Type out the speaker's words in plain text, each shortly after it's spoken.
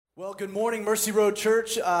Well, good morning, Mercy Road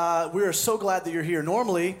Church. We are so glad that you're here.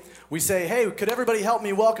 Normally, we say, hey, could everybody help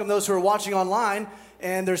me welcome those who are watching online?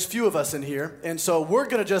 And there's few of us in here. And so we're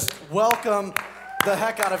going to just welcome the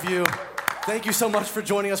heck out of you. Thank you so much for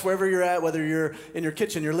joining us wherever you're at, whether you're in your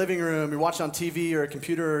kitchen, your living room, you're watching on TV or a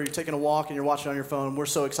computer, or you're taking a walk and you're watching on your phone. We're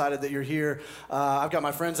so excited that you're here. I've got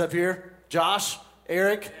my friends up here, Josh,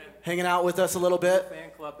 Eric, hanging out with us a little bit.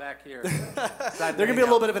 Fan club back here. They're going to be a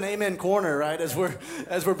little bit of an amen corner, right, as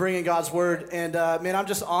we're bringing God's word. And, man, I'm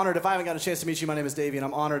just honored. If I haven't got a chance to meet you, my name is Davey, and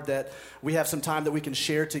I'm honored that we have some time that we can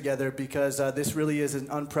share together because this really is an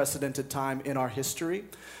unprecedented time in our history.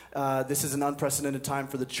 This is an unprecedented time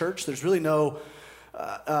for the church. There's really no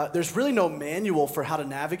manual for how to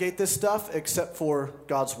navigate this stuff except for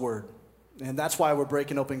God's word. And that's why we're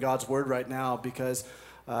breaking open God's word right now, because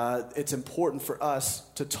it's important for us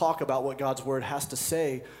to talk about what God's word has to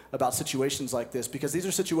say about situations like this, because these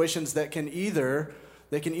are situations that can either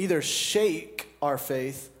shake our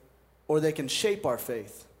faith or they can shape our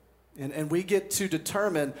faith. And we get to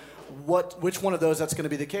determine which one of those that's going to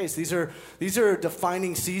be the case. These are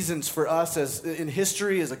defining seasons for us as in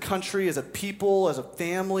history, as a country, as a people, as a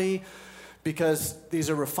family, because these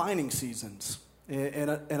are refining seasons.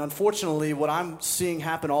 And unfortunately, what I'm seeing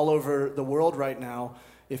happen all over the world right now,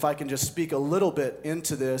 if I can just speak a little bit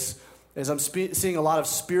into this, is I'm seeing a lot of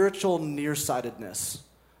spiritual nearsightedness.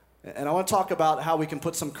 And I want to talk about how we can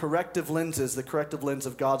put some corrective lenses, the corrective lens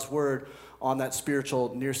of God's word, on that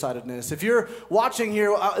spiritual nearsightedness. If you're watching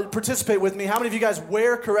here, participate with me. How many of you guys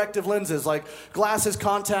wear corrective lenses, like glasses,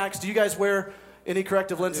 contacts? Do you guys wear any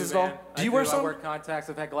corrective lenses at all? Do you wear some? I wear contacts.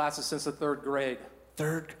 I've had glasses since the third grade.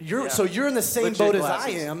 So you're in the same Legit boat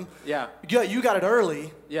glasses. as I am. Yeah. You got it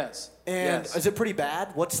early. Yes. And yes. Is it pretty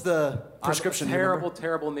bad? What's the prescription?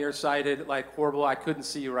 Terrible, nearsighted, like horrible. I couldn't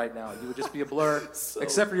see you right now. You would just be a blur,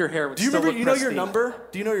 except for your hair. Do you remember? You know your number?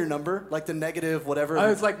 Do you know your number? Like the negative whatever.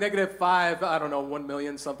 It's like -5. I don't know, 1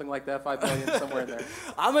 million, something like that. 5 million, somewhere in there.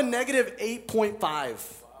 I'm a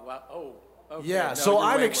 -8.5. Wow. Oh. Okay. Yeah, no, so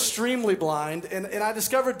I'm worse. extremely blind, and I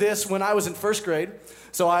discovered this when I was in first grade,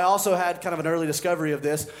 so I also had kind of an early discovery of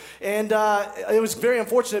this, and it was very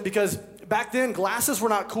unfortunate because back then glasses were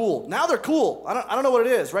not cool. Now they're cool. I don't know what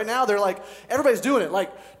it is. Right now they're like, everybody's doing it.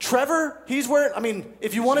 Like Trevor, he's wearing, I mean,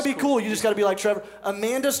 if you want to be cool, you just got to be like Trevor.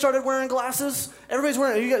 Amanda started wearing glasses. Everybody's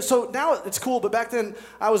wearing it. So now it's cool, but back then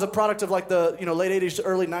I was a product of like the late 80s to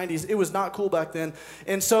early 90s. It was not cool back then.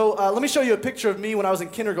 And so let me show you a picture of me when I was in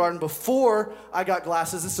kindergarten before I got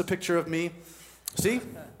glasses. This is a picture of me. See?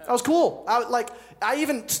 That was cool. I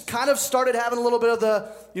even kind of started having a little bit of the,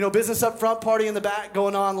 business up front, party in the back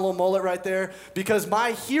going on, a little mullet right there, because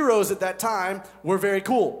my heroes at that time were very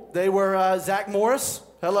cool. They were Zach Morris.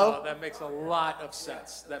 Hello. Oh, that makes a lot of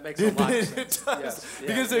sense. That makes a lot of sense. It does. Yes.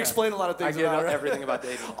 Because they explain a lot of things. I get everything about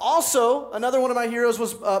dating. Also, another one of my heroes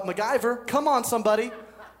was MacGyver. Come on, somebody.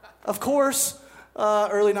 Of course,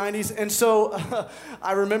 early 90s. And so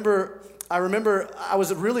I remember I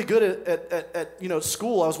was really good at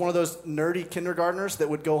school. I was one of those nerdy kindergartners that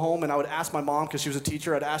would go home and I would ask my mom, because she was a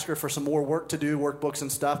teacher, I'd ask her for some more work to do, workbooks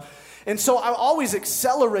and stuff. And so I always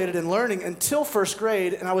accelerated in learning until first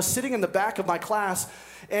grade, and I was sitting in the back of my class,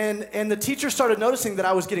 and the teacher started noticing that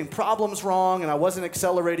I was getting problems wrong and I wasn't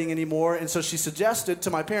accelerating anymore, and so she suggested to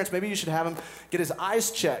my parents, maybe you should have him get his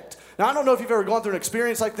eyes checked. Now, I don't know if you've ever gone through an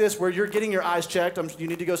experience like this where you're getting your eyes checked. You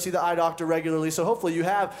need to go see the eye doctor regularly, so hopefully you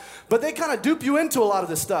have. But they kind of dupe you into a lot of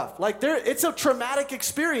this stuff. Like, it's a traumatic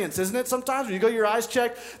experience, isn't it? Sometimes when you go get your eyes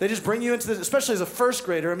checked, they just bring you into this, especially as a first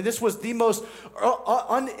grader. I mean, this was the most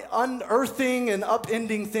unearthing and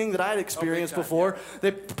upending thing that I had experienced before. Yeah.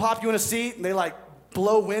 They pop you in a seat, and they,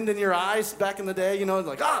 blow wind in your eyes back in the day,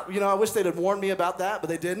 I wish they'd have warned me about that, but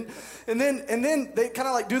they didn't. And then they kind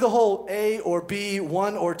of do the whole A or B,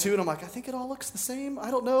 1 or 2, and I'm like, I think it all looks the same. I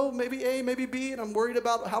don't know, maybe A, maybe B, and I'm worried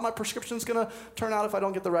about how my prescription's going to turn out if I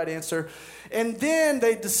don't get the right answer. And then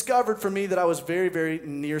they discovered for me that I was very, very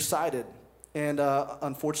nearsighted, and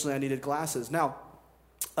unfortunately I needed glasses. Now,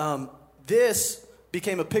 this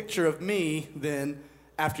became a picture of me then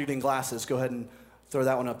after getting glasses. Go ahead and throw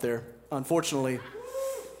that one up there. Unfortunately,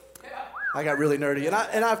 I got really nerdy,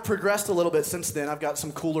 and I've progressed a little bit since then. I've got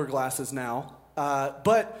some cooler glasses now.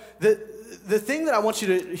 But the thing that I want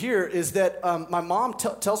you to hear is that my mom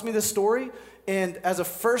tells me this story, and as a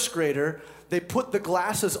first grader, they put the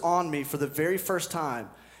glasses on me for the very first time,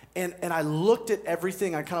 and I looked at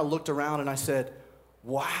everything. I kind of looked around, and I said,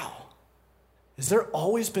 wow, has there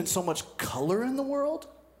always been so much color in the world?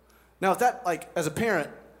 Now, if that, as a parent,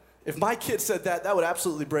 If my kid said that, that would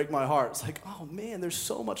absolutely break my heart. It's like, oh man, there's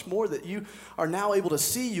so much more that you are now able to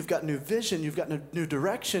see. You've got new vision. You've got new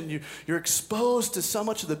direction. You're exposed to so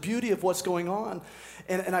much of the beauty of what's going on.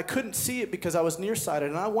 And I couldn't see it because I was nearsighted.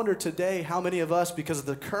 And I wonder today how many of us, because of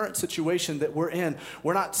the current situation that we're in,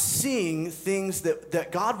 we're not seeing things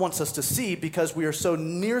that God wants us to see because we are so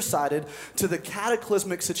nearsighted to the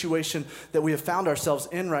cataclysmic situation that we have found ourselves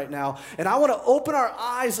in right now. And I want to open our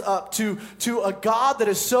eyes up to a God that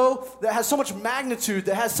has so much magnitude,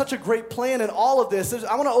 that has such a great plan in all of this.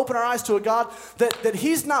 I want to open our eyes to a God that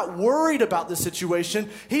he's not worried about the situation.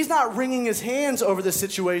 He's not wringing his hands over the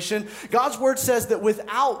situation. God's word says that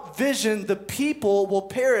without vision, the people will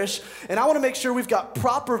perish. And I want to make sure we've got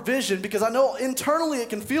proper vision, because I know internally it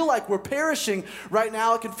can feel like we're perishing right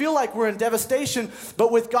now. It can feel like we're in devastation.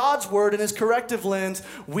 But with God's word and his corrective lens,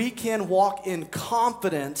 we can walk in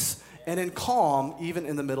confidence and in calm, even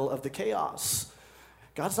in the middle of the chaos.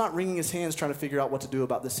 God's not wringing his hands trying to figure out what to do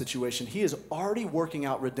about this situation. He is already working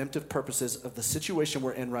out redemptive purposes of the situation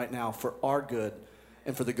we're in right now for our good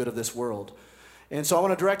and for the good of this world. And so I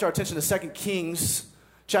want to direct our attention to 2 Kings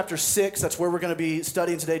chapter 6. That's where we're going to be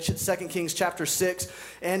studying today, 2 Kings chapter 6.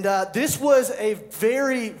 And this was a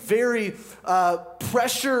very, very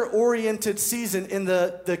pressure-oriented season in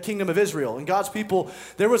the kingdom of Israel. And God's people,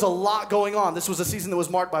 there was a lot going on. This was a season that was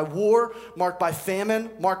marked by war, marked by famine,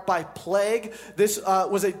 marked by plague. This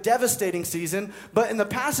was a devastating season. But in the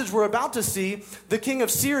passage we're about to see, the king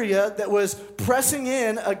of Syria that was pressing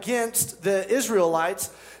in against the Israelites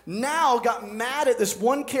now got mad at this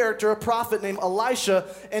one character, a prophet named Elisha,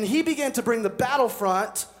 and he began to bring the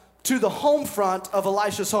battlefront to the home front of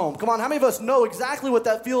Elisha's home. Come on, how many of us know exactly what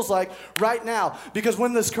that feels like right now? Because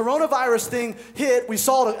when this coronavirus thing hit, we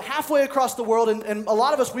saw it halfway across the world, and a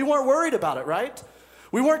lot of us, we weren't worried about it, right?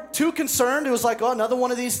 We weren't too concerned. It was like, oh, another one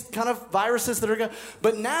of these kind of viruses that are going to...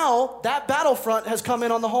 But now, that battlefront has come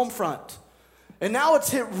in on the home front. And now it's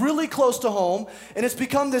hit really close to home, and it's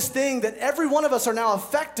become this thing that every one of us are now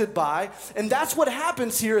affected by. And that's what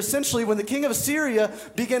happens here, essentially, when the king of Assyria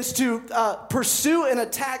begins to pursue and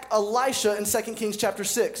attack Elisha in 2 Kings chapter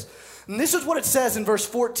 6. And this is what it says in verse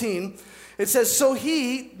 14. It says, so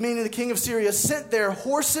he, meaning the king of Syria, sent their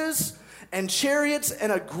horses and chariots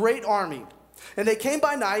and a great army. And they came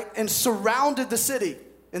by night and surrounded the city.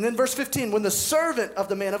 And then verse 15, when the servant of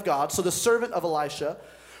the man of God, so the servant of Elisha,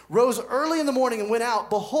 rose early in the morning and went out,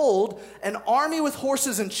 behold, an army with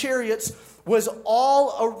horses and chariots was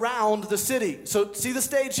all around the city. So see the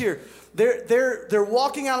stage here. They're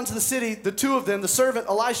walking out into the city, the two of them, the servant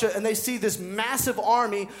Elisha, and they see this massive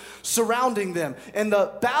army surrounding them. And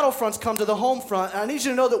the battlefronts come to the home front. And I need you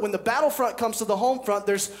to know that when the battlefront comes to the home front,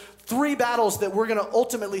 there's 3 battles that we're going to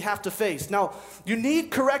ultimately have to face. Now, you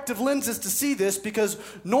need corrective lenses to see this, because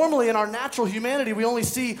normally in our natural humanity, we only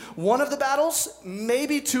see one of the battles,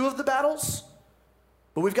 maybe 2 of the battles.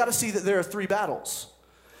 But we've got to see that there are 3 battles.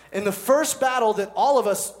 And the first battle that all of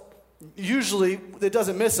us usually, that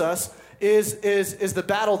doesn't miss us, is the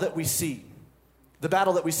battle that we see. The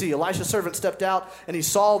battle that we see. Elisha's servant stepped out and he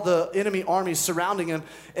saw the enemy armies surrounding him.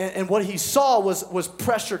 And what he saw was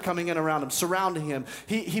pressure coming in around him, surrounding him.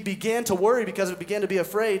 He began to worry because he began to be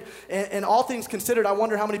afraid. And all things considered, I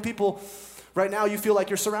wonder how many people right now you feel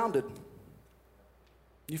like you're surrounded.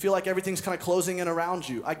 You feel like everything's kind of closing in around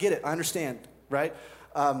you. I get it. I understand, right?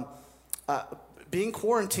 Being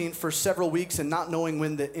quarantined for several weeks and not knowing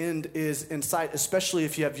when the end is in sight, especially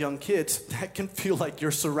if you have young kids, that can feel like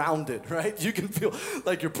you're surrounded, right? You can feel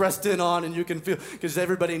like you're pressed in on, and you can feel, because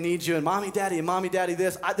everybody needs you, and mommy, daddy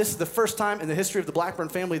this. This is the first time in the history of the Blackburn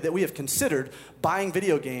family that we have considered buying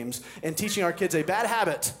video games and teaching our kids a bad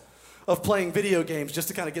habit of playing video games just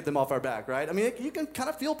to kind of get them off our back, right? I mean, you can kind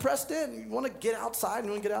of feel pressed in. You want to get outside and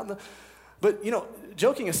you want to get out in the... But,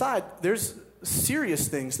 joking aside, there's serious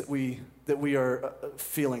things that we are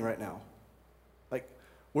feeling right now. Like,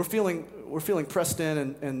 we're feeling pressed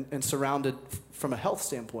in and surrounded from a health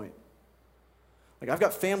standpoint. Like, I've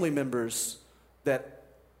got family members that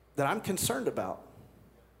I'm concerned about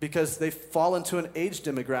because they fall into an age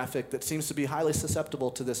demographic that seems to be highly susceptible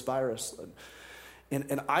to this virus.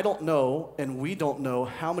 And I don't know, and we don't know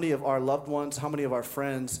how many of our loved ones, how many of our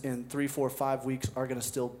friends in 3, 4, 5 weeks are going to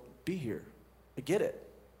still be here. I get it.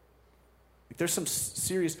 Like, there's some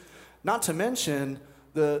serious... Not to mention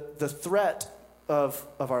the threat of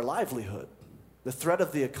our livelihood, the threat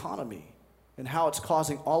of the economy, and how it's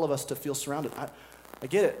causing all of us to feel surrounded. I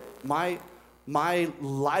get it. My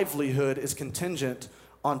livelihood is contingent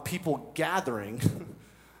on people gathering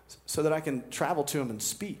so that I can travel to them and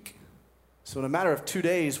speak. So in a matter of 2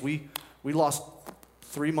 days, we lost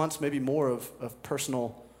 3 months, maybe more, of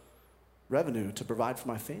personal revenue to provide for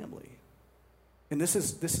my family. And this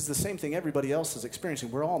is the same thing everybody else is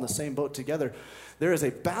experiencing. We're all in the same boat together. There is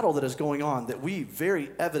a battle that is going on that we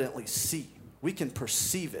very evidently see. We can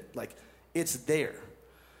perceive it, like it's there.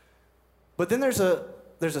 But then there's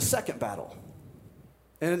a second battle.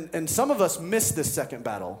 And some of us miss this second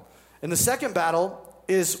battle. And the second battle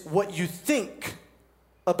is what you think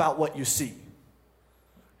about what you see.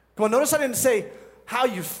 Come on, notice I didn't say how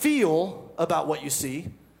you feel about what you see,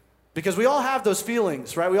 because we all have those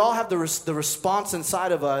feelings, right? We all have the response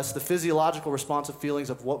inside of us, the physiological response of feelings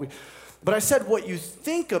of what we... But I said what you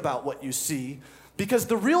think about what you see, because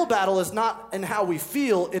the real battle is not in how we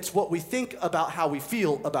feel, it's what we think about how we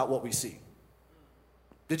feel about what we see.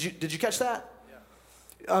 Did you catch that?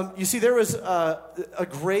 Yeah. You see, there was a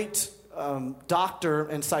great doctor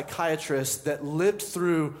and psychiatrist that lived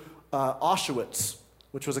through Auschwitz,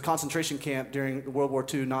 which was a concentration camp during World War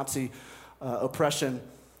II Nazi oppression.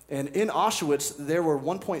 And in Auschwitz, there were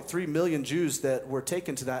 1.3 million Jews that were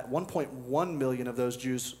taken to that. 1.1 million of those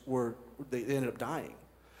Jews they ended up dying.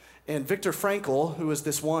 And Viktor Frankl, who was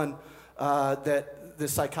this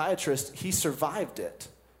psychiatrist, he survived it.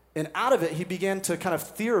 And out of it, he began to kind of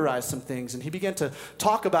theorize some things. And he began to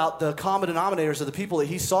talk about the common denominators of the people that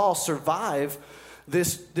he saw survive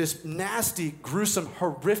this nasty, gruesome,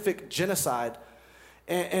 horrific genocide.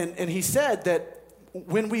 And he said that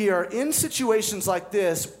when we are in situations like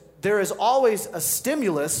this, there is always a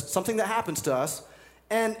stimulus, something that happens to us,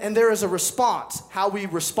 and there is a response, how we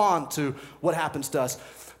respond to what happens to us.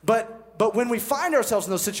 But when we find ourselves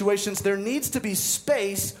in those situations, there needs to be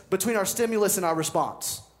space between our stimulus and our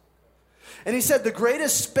response. And he said the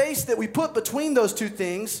greatest space that we put between those two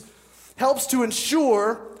things helps to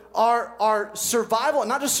ensure our survival, and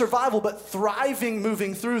not just survival, but thriving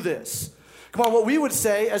moving through this. Come on, what we would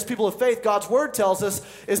say as people of faith, God's word tells us,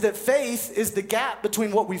 is that faith is the gap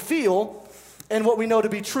between what we feel and what we know to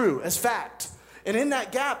be true as fact. And in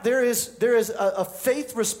that gap, there is a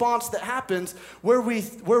faith response that happens where we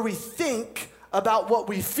think about what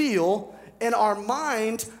we feel, and our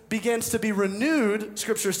mind begins to be renewed,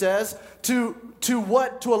 Scripture says, to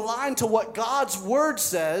align to what God's word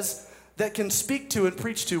says that can speak to and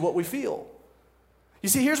preach to what we feel. You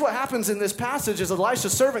see, here's what happens in this passage as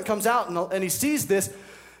Elisha's servant comes out and he sees this.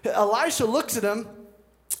 Elisha looks at him,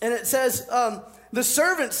 and it says, the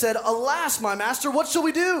servant said, "Alas, my master, what shall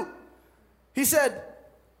we do?" He said,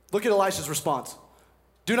 look at Elisha's response.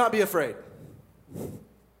 "Do not be afraid."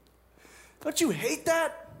 Don't you hate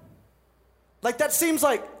that? Like, that seems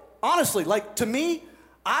like, honestly, like, to me,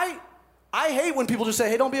 I hate when people just say,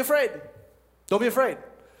 "Hey, don't be afraid. Don't be afraid."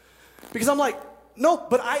 Because I'm like, no,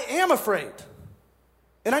 but I am afraid.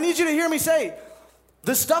 And I need you to hear me say,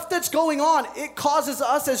 the stuff that's going on, it causes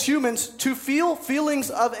us as humans to feel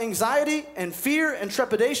feelings of anxiety and fear and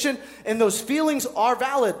trepidation, and those feelings are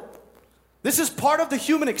valid. This is part of the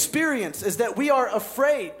human experience, is that we are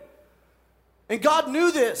afraid. And God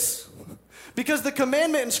knew this, because the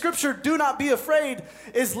commandment in Scripture, "do not be afraid,"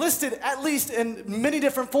 is listed at least in many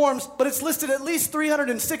different forms, but it's listed at least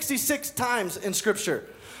 366 times in Scripture.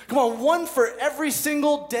 Come on, one for every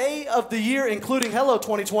single day of the year, including, hello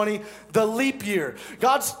 2020, the leap year.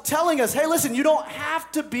 God's telling us, hey, listen, you don't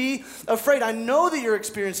have to be afraid. I know that you're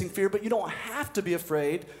experiencing fear, but you don't have to be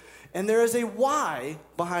afraid. And there is a why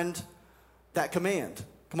behind that command.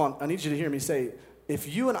 Come on, I need you to hear me say,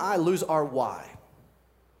 if you and I lose our why,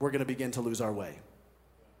 we're going to begin to lose our way.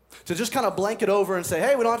 To just kind of blanket over and say,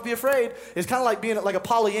 hey, we don't have to be afraid, is kind of like being like a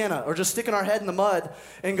Pollyanna, or just sticking our head in the mud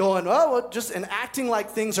and going, oh, well, and acting like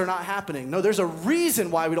things are not happening. No, there's a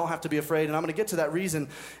reason why we don't have to be afraid, and I'm going to get to that reason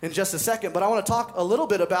in just a second. But I want to talk a little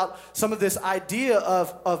bit about some of this idea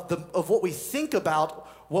of what we think about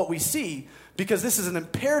what we see, because this is an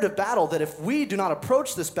imperative battle that if we do not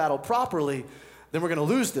approach this battle properly, then we're going to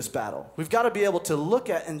lose this battle. We've got to be able to look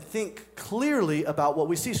at and think clearly about what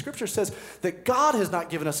we see. Scripture says that God has not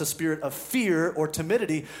given us a spirit of fear or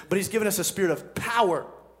timidity, but he's given us a spirit of power.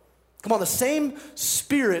 Come on, the same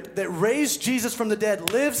spirit that raised Jesus from the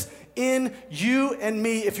dead lives in you and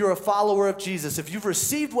me if you're a follower of Jesus. If you've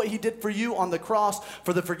received what he did for you on the cross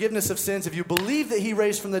for the forgiveness of sins, if you believe that he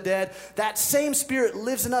raised from the dead, that same spirit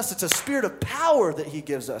lives in us. It's a spirit of power that he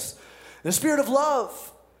gives us, and a spirit of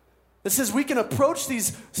love. It says we can approach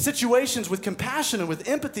these situations with compassion and with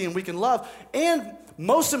empathy, and we can love, and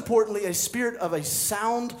most importantly, a spirit of a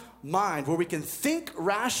sound mind where we can think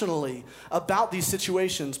rationally about these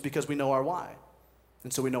situations because we know our why,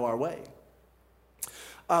 and so we know our way.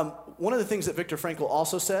 One of the things that Viktor Frankl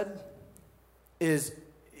also said is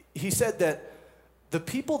he said that the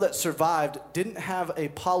people that survived didn't have a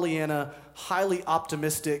Pollyanna, highly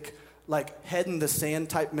optimistic, like head in the sand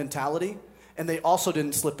type mentality, and they also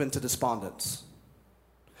didn't slip into despondence.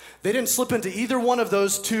 They didn't slip into either one of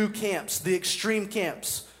those two camps, the extreme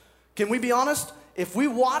camps. Can we be honest? If we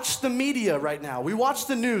watch the media right now, we watch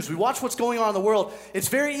the news, we watch what's going on in the world, it's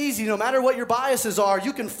very easy, no matter what your biases are,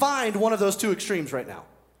 you can find one of those two extremes right now.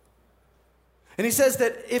 And he says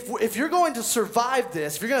that if you're going to survive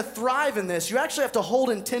this, if you're going to thrive in this, you actually have to hold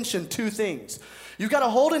in tension two things. You've got to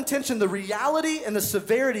hold in tension the reality and the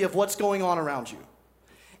severity of what's going on around you.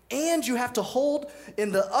 And you have to hold,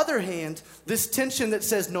 in the other hand, this tension that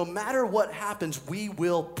says no matter what happens, we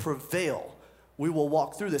will prevail. We will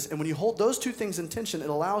walk through this. And when you hold those two things in tension, it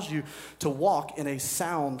allows you to walk in a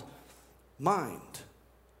sound mind.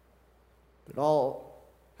 It all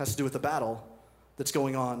has to do with the battle that's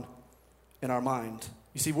going on in our mind.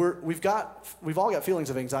 You see, we've all got feelings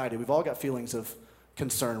of anxiety. We've all got feelings of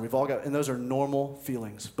concern. And those are normal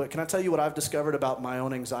feelings. But can I tell you what I've discovered about my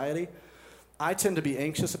own anxiety? I tend to be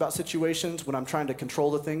anxious about situations when I'm trying to control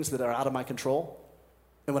the things that are out of my control,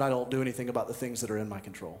 and when I don't do anything about the things that are in my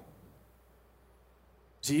control.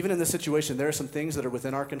 See, even in this situation, there are some things that are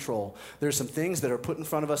within our control. There are some things that are put in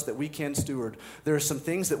front of us that we can steward. There are some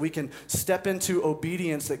things that we can step into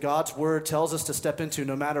obedience that God's word tells us to step into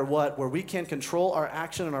no matter what, where we can control our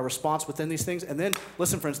action and our response within these things. And then,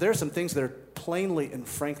 listen, friends, there are some things that are plainly and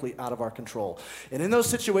frankly out of our control. And in those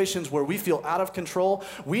situations where we feel out of control,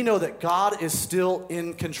 we know that God is still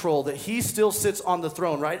in control, that he still sits on the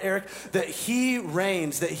throne, right, Eric? That he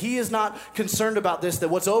reigns, that he is not concerned about this, that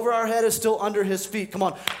what's over our head is still under his feet. Come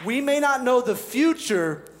on. We may not know the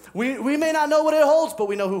future. We may not know what it holds, but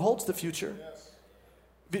we know who holds the future.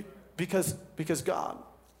 Because God,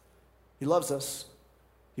 he loves us.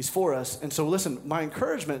 He's for us. And so listen, my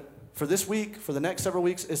encouragement for this week, for the next several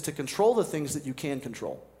weeks, is to control the things that you can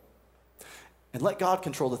control. And let God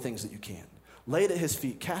control the things that you can. Lay it at his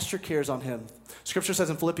feet. Cast your cares on him. Scripture says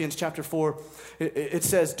in Philippians chapter 4, it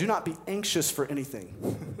says, do not be anxious for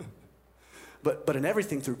anything. But in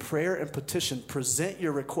everything, through prayer and petition, present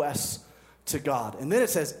your requests to God. And then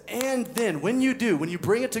it says, and then when you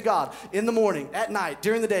bring it to God in the morning, at night,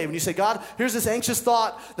 during the day, when you say, God, here's this anxious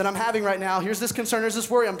thought that I'm having right now. Here's this concern, here's this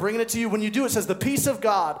worry. I'm bringing it to you. When you do, it says the peace of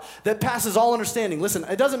God that passes all understanding. Listen,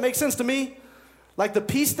 it doesn't make sense to me. Like the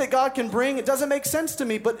peace that God can bring, it doesn't make sense to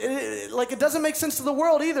me, but it doesn't make sense to the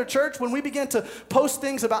world either, church. When we begin to post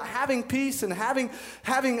things about having peace and having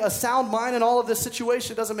a sound mind in all of this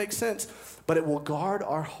situation, it doesn't make sense. But it will guard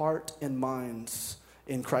our heart and minds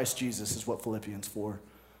in Christ Jesus, is what Philippians 4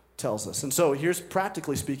 tells us. And so here's,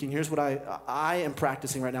 practically speaking, here's what I am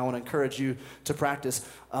practicing right now. I want to encourage you to practice.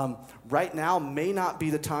 Right now may not be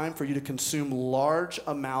the time for you to consume large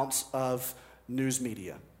amounts of news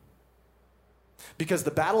media. Because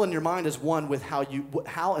the battle in your mind is won with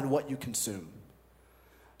how and what you consume.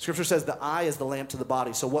 Scripture says the eye is the lamp to the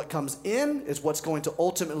body. So what comes in is what's going to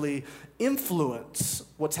ultimately influence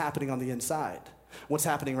what's happening on the inside, what's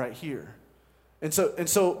happening right here. And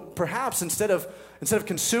so perhaps instead of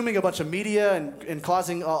consuming a bunch of media and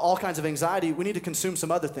causing all kinds of anxiety, we need to consume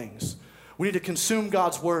some other things. We need to consume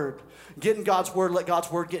God's word. Get in God's word, let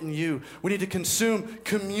God's word get in you. We need to consume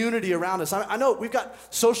community around us. I know we've got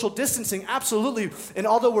social distancing, absolutely. And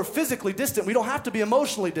although we're physically distant, we don't have to be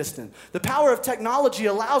emotionally distant. The power of technology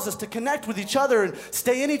allows us to connect with each other and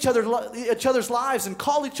stay in each other's lives and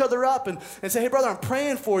call each other up and say, hey, brother, I'm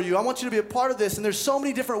praying for you. I want you to be a part of this. And there's so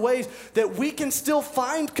many different ways that we can still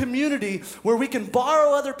find community where we can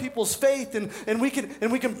borrow other people's faith and we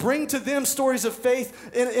can bring to them stories of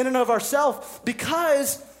faith in and of ourselves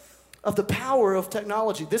because of the power of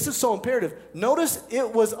technology. This is so imperative. Notice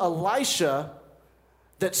it was Elisha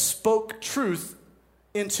that spoke truth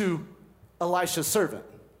into Elisha's servant.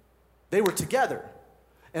 They were together.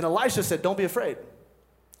 And Elisha said, don't be afraid.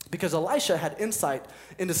 Because Elisha had insight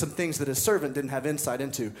into some things that his servant didn't have insight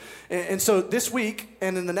into. And so this week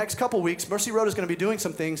and in the next couple weeks, Mercy Road is going to be doing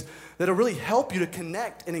some things that will really help you to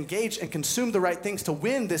connect and engage and consume the right things to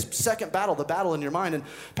win this second battle, the battle in your mind. And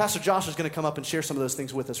Pastor Josh is going to come up and share some of those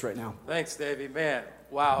things with us right now. Thanks, Davey. Man,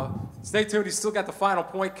 wow. Stay tuned. He's still got the final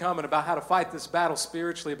point coming about how to fight this battle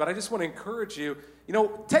spiritually. But I just want to encourage you,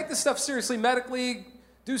 take this stuff seriously medically.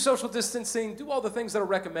 Do social distancing, do all the things that are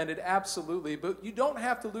recommended, absolutely. But you don't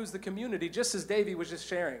have to lose the community, just as Davey was just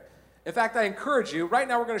sharing. In fact, I encourage you, right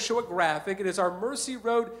now we're going to show a graphic. It is our Mercy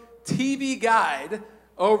Road TV guide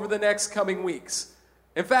over the next coming weeks.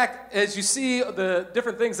 In fact, as you see the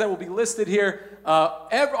different things that will be listed here,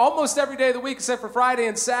 almost every day of the week except for Friday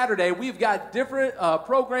and Saturday, we've got different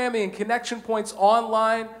programming and connection points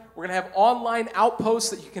online. We're going to have online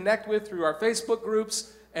outposts that you connect with through our Facebook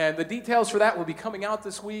groups. And the details for that will be coming out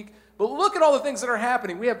this week. But look at all the things that are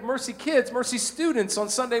happening. We have Mercy Kids, Mercy Students on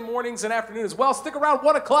Sunday mornings and afternoons as well. Stick around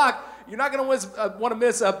 1 o'clock. You're not going to want to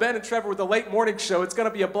miss Ben and Trevor with the late morning show. It's going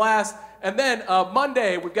to be a blast. And then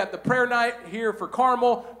Monday, we've got the prayer night here for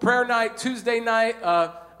Carmel, prayer night Wednesday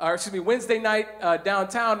night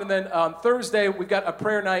downtown. And then on Thursday, we've got a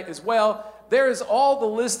prayer night as well. There is all the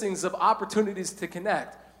listings of opportunities to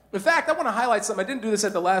connect. In fact, I want to highlight something. I didn't do this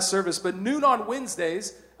at the last service, but noon on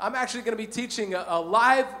Wednesdays, I'm actually going to be teaching a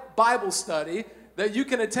live Bible study that you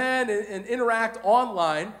can attend and interact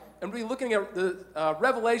online. And we'll be looking at the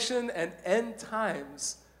Revelation and end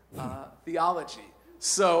times theology.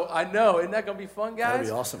 So I know, isn't that going to be fun, guys? That'd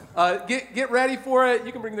be awesome. Get ready for it.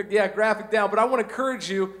 You can bring the graphic down. But I want to encourage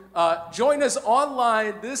you, join us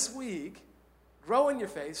online this week. Grow in your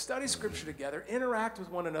faith, study Scripture together, interact with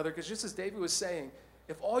one another. Because just as David was saying,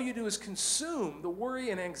 if all you do is consume the worry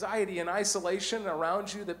and anxiety and isolation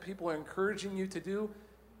around you that people are encouraging you to do,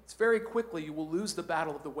 it's very quickly you will lose the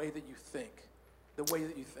battle of the way that you think. The way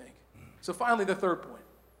that you think. So finally, the third point.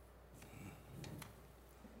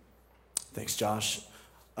 Thanks, Josh.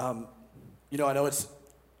 I know it's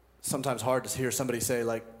sometimes hard to hear somebody say,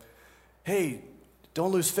 like, hey,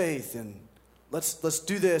 don't lose faith, and let's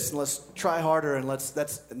do this, and let's try harder, and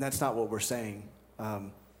that's not what we're saying.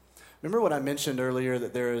 Remember what I mentioned earlier,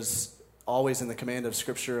 that there is always in the command of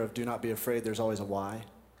Scripture of do not be afraid, there's always a why.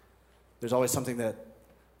 There's always something that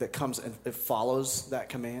comes and it follows that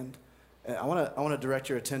command. And I want to direct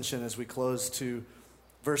your attention as we close to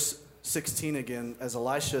verse 16 again, as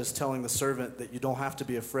Elisha is telling the servant that you don't have to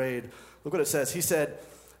be afraid. Look what it says. He said,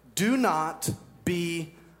 do not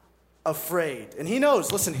be afraid. And he knows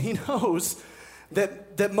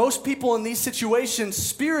that most people in these situations,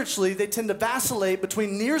 spiritually, they tend to vacillate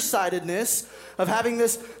between nearsightedness of having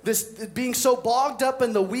this being so bogged up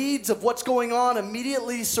in the weeds of what's going on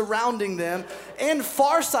immediately surrounding them, and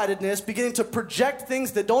farsightedness, beginning to project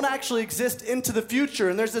things that don't actually exist into the future.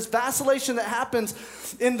 And there's this vacillation that happens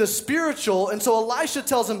in the spiritual. And so Elisha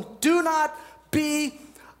tells him, do not be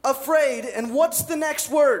afraid. And what's the next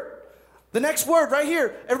word? The next word right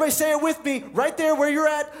here. Everybody say it with me. Right there where you're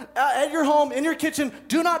at your home, in your kitchen.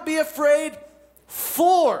 Do not be afraid,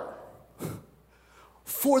 for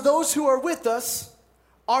those who are with us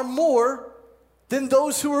are more than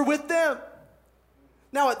those who are with them.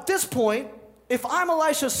 Now at this point, if I'm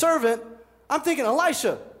Elisha's servant, I'm thinking,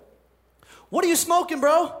 Elisha, what are you smoking,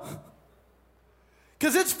 bro?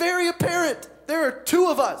 Because it's very apparent there are two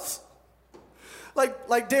of us.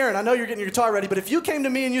 Like Darren, I know you're getting your guitar ready, but if you came to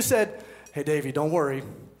me and you said, hey, Davey, don't worry.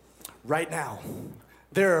 Right now,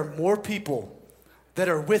 there are more people that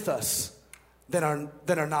are with us than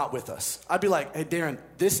are not with us. I'd be like, hey, Darren,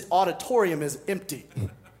 this auditorium is empty.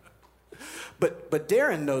 But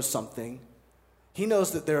Darren knows something. He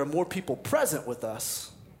knows that there are more people present with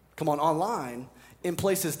us, online, in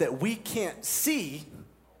places that we can't see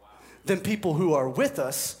than people who are with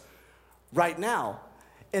us right now.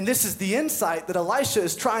 And this is the insight that Elisha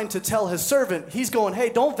is trying to tell his servant. He's going, hey,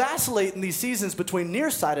 don't vacillate in these seasons between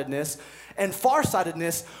nearsightedness and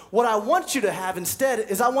farsightedness. What I want you to have instead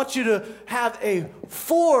is I want you to have a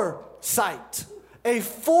foresight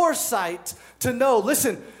to know,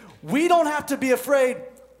 listen, we don't have to be afraid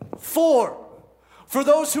for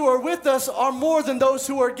those who are with us are more than those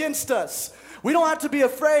who are against us. We don't have to be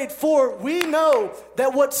afraid, for we know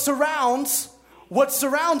that what surrounds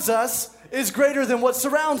us is greater than what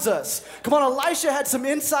surrounds us. Come on, Elisha had some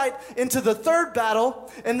insight into the third battle,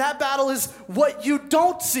 and that battle is what you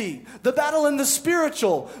don't see. The battle in the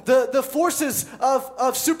spiritual, the forces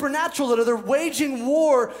of supernatural that are waging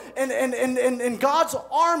war, and God's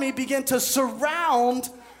army began to surround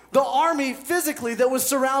the army physically that was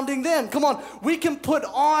surrounding them. Come on, we can put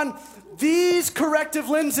on these corrective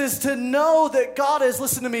lenses to know that God is,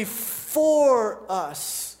 listen to me, for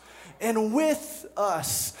us and with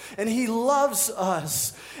us, and he loves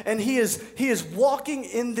us, and he is walking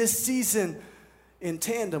in this season in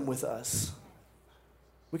tandem with us.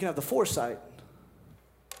 We can have the foresight.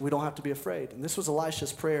 We don't have to be afraid. And this was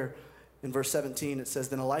Elisha's prayer in verse 17. It says,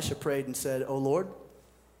 then Elisha prayed and said, O Lord,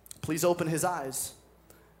 please open his eyes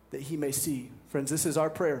that he may see. Friends, this is our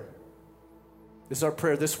prayer. This is our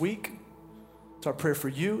prayer this week. It's our prayer for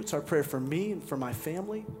you. It's our prayer for me and for my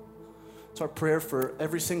family. It's our prayer for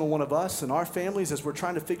every single one of us and our families as we're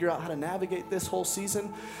trying to figure out how to navigate this whole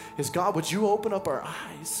season. Is God, would you open up our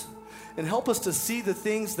eyes and help us to see the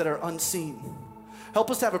things that are unseen? Help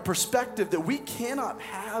us to have a perspective that we cannot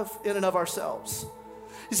have in and of ourselves.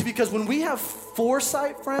 You see, because when we have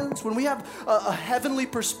foresight, friends, when we have a heavenly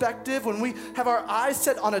perspective, when we have our eyes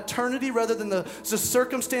set on eternity rather than the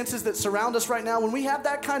circumstances that surround us right now, when we have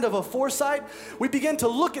that kind of a foresight, we begin to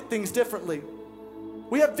look at things differently.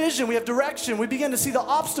 We have vision, we have direction, we begin to see the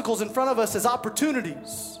obstacles in front of us as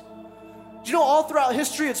opportunities. Do you know, all throughout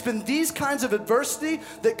history, it's been these kinds of adversity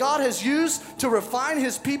that God has used to refine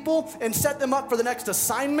his people and set them up for the next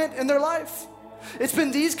assignment in their life. It's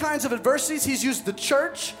been these kinds of adversities he's used the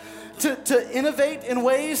church to innovate in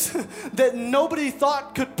ways that nobody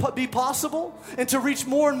thought could be possible and to reach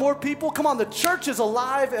more and more people. Come on, the church is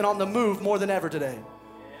alive and on the move more than ever today.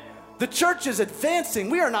 The church is advancing.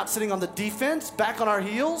 We are not sitting on the defense, back on our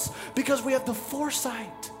heels, because we have the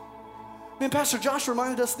foresight. Man, Pastor Josh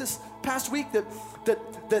reminded us this past week that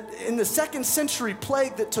in the 2nd century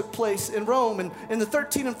plague that took place in Rome, and in the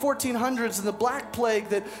 13 and 1400s, and the Black Plague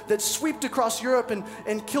that swept across Europe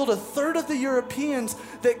and killed a third of the Europeans,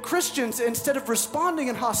 that Christians, instead of responding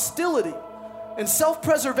in hostility and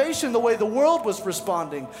self-preservation the way the world was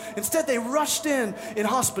responding, instead they rushed in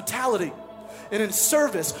hospitality and in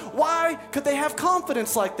service. Why could they have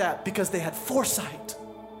confidence like that? Because they had foresight.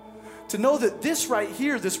 To know that this right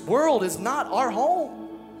here, this world is not our home.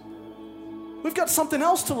 We've got something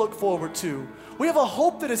else to look forward to. We have a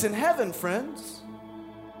hope that is in heaven, friends.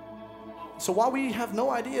 So while we have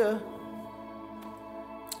no idea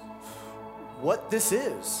what this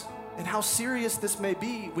is and how serious this may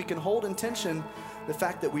be, we can hold in tension the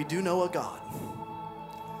fact that we do know a God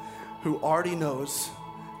who already knows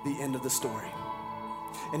the end of the story.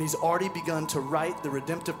 And he's already begun to write the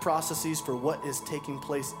redemptive processes for what is taking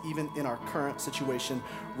place even in our current situation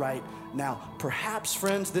right now. Perhaps,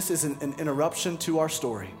 friends, this isn't an interruption to our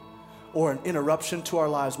story or an interruption to our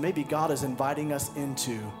lives. Maybe God is inviting us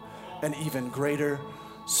into an even greater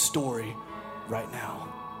story right now.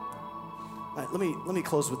 All right, let me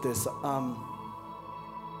close with this. A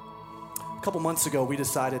couple months ago, we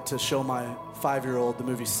decided to show my 5-year-old the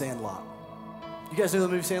movie Sandlot. You guys know the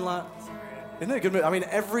movie Sandlot? Isn't it a good movie? I mean,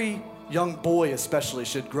 every young boy especially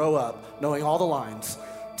should grow up knowing all the lines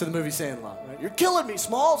to the movie Sandlot, right? You're killing me,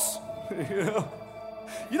 Smalls. You know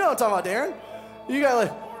what I'm talking about, Darren? You got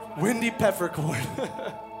like Wendy Peppercorn.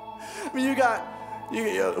 I mean,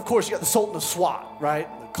 of course, you got the Sultan of SWAT, right?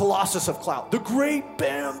 The Colossus of Clout, the Great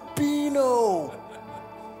Bambino.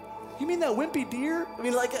 You mean that wimpy deer? I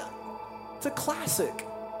mean, it's a classic.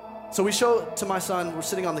 So we show it to my son. We're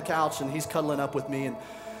sitting on the couch, and he's cuddling up with me, and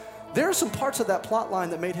there are some parts of that plot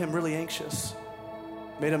line that made him really anxious,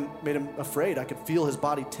 made him afraid. I could feel his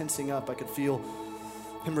body tensing up. I could feel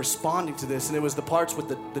him responding to this, and it was the parts with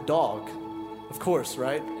the dog, of course,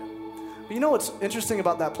 right? But you know what's interesting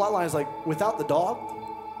about that plot line is, like, without the dog,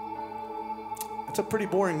 it's a pretty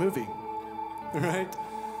boring movie, right?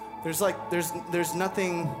 There's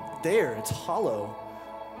nothing there. It's hollow.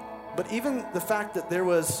 But even the fact that there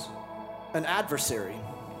was an adversary,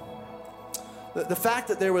 the fact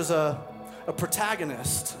that there was a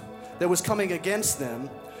protagonist that was coming against them,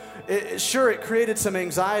 it created some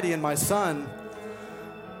anxiety in my son,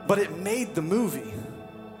 but it made the movie.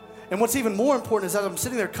 And what's even more important is that I'm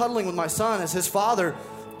sitting there cuddling with my son as his father.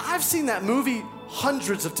 I've seen that movie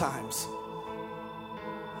hundreds of times.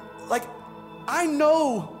 Like, I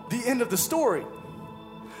know the end of the story.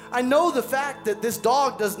 I know the fact that this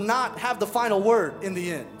dog does not have the final word in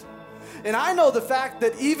the end. And I know the fact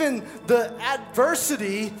that even the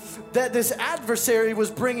adversity that this adversary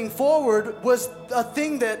was bringing forward was a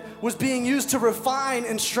thing that was being used to refine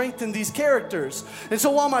and strengthen these characters. And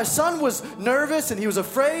so while my son was nervous and he was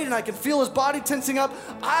afraid and I could feel his body tensing up,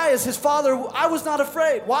 I, as his father, I was not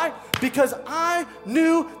afraid. Why? Because I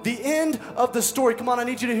knew the end of the story. Come on, I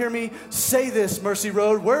need you to hear me say this, Mercy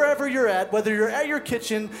Road, wherever you're at, whether you're at your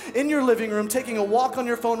kitchen, in your living room, taking a walk on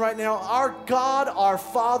your phone right now, our God, our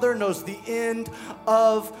Father, knows the end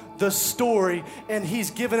of the story, and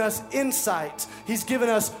he's given us insight. He's given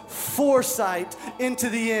us foresight into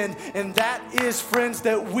the end, and that is, friends,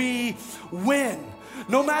 that we win.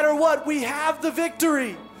 No matter what, we have the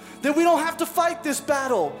victory. That we don't have to fight this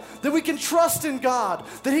battle. That we can trust in God.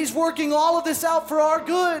 That he's working all of this out for our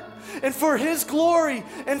good and for his glory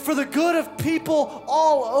and for the good of people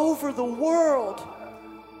all over the world.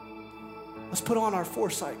 Let's put on our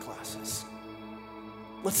foresight glasses.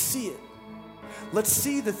 Let's see it. Let's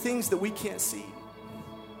see the things that we can't see,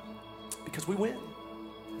 because we win.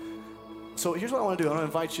 So here's what I want to do. I want to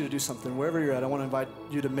invite you to do something. Wherever you're at, I want to invite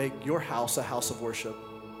you to make your house a house of worship,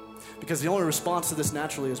 because the only response to this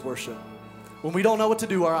naturally is worship. When we don't know what to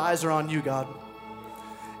do, our eyes are on you, God.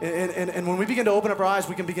 And when we begin to open up our eyes,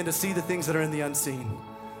 we can begin to see the things that are in the unseen.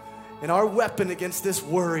 And our weapon against this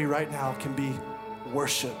worry right now can be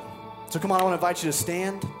worship. So come on, I want to invite you to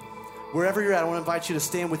stand. Wherever you're at, I want to invite you to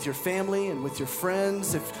stand with your family and with your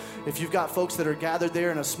friends. If you've got folks that are gathered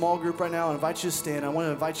there in a small group right now, I invite you to stand. I want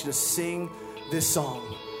to invite you to sing this song.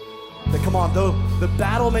 That come on, though the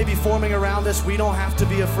battle may be forming around us, we don't have to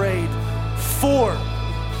be afraid.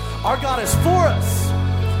 Our God is for us.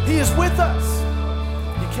 He is with us.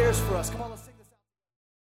 He cares for us. Come on.